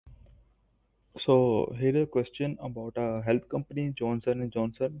So here a question about a health company Johnson and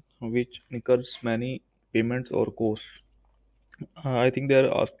Johnson, which incurs many payments or costs. I think they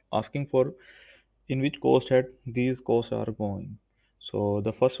are asking for in which cost head these costs are going. So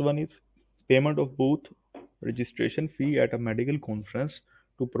the first one is payment of booth registration fee at a medical conference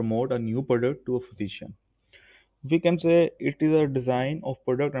to promote a new product to a physician. We can say it is a design of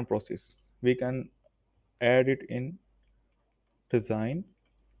product and process. We can add it in design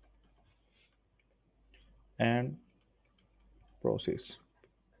and process.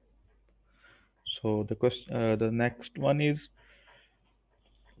 So the next one is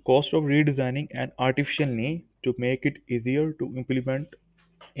cost of redesigning an artificial knee to make it easier to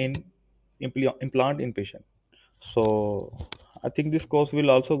in implant in patient. So I think this cost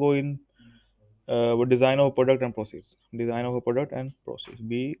will also go in with design of product and process. Design of a product and process.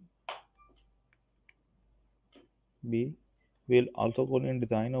 B will also go in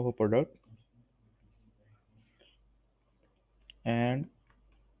design of a product and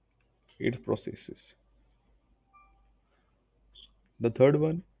its processes. The third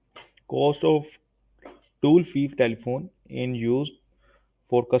one, cost of toll free telephone in use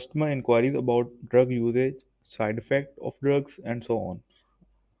for customer inquiries about drug usage, side effect of drugs, and so on.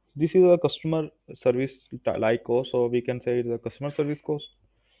 This is a customer service like cost, so we can say it's a customer service cost.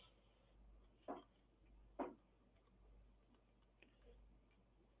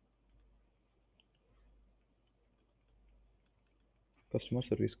 Customer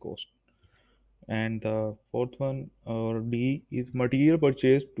service cost. And the fourth one, or D, is material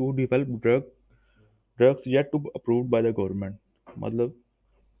purchased to develop drugs yet to be approved by the government. मतलब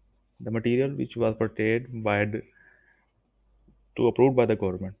the material which was purchased to approved by the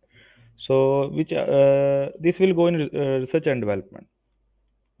government. So which this will go in research and development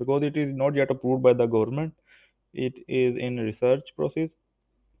because it is not yet approved by the government. It is in research process.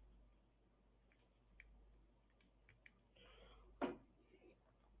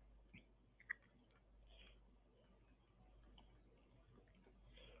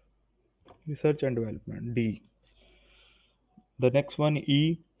 Research and development. D. The next one,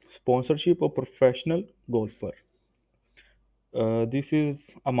 E, sponsorship of professional golfer. This is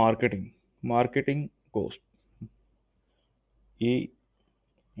a marketing cost. E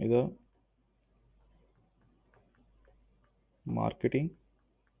is a marketing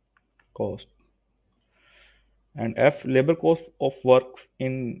cost. And F, labor cost of works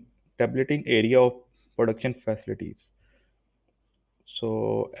in tableting area of production facilities.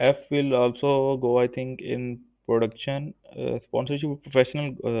 So F will also go, I think, in production sponsorship of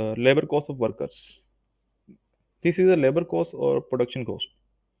professional labor cost of workers. This is a labor cost or production cost.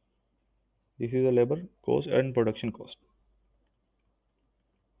 This is a labor cost and production cost.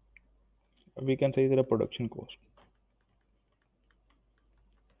 We can say it's a production cost.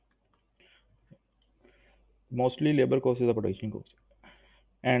 Mostly labor cost is a production cost.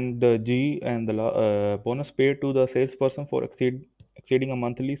 And the G and the bonus paid to the salesperson for exceeding a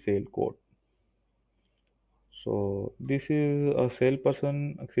monthly sale quote. So this is a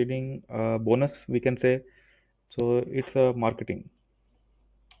salesperson exceeding a bonus, we can say. So it's a marketing.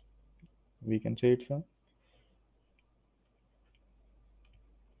 We can say it's a.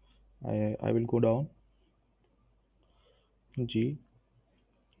 I will go down. G.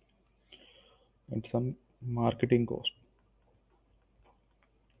 It's some marketing cost.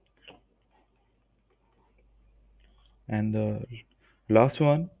 And the last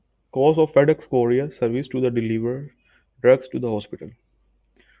one, cost of FedEx courier service to the deliver drugs to the hospital.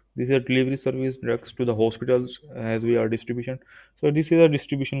 This is a delivery service drugs to the hospitals as we are distribution. So this is a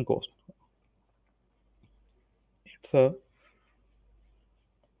distribution cost. It's a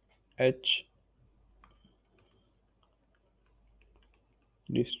H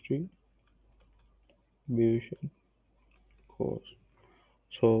distribution cost.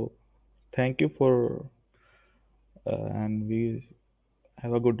 So thank you for and we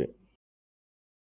have a good day.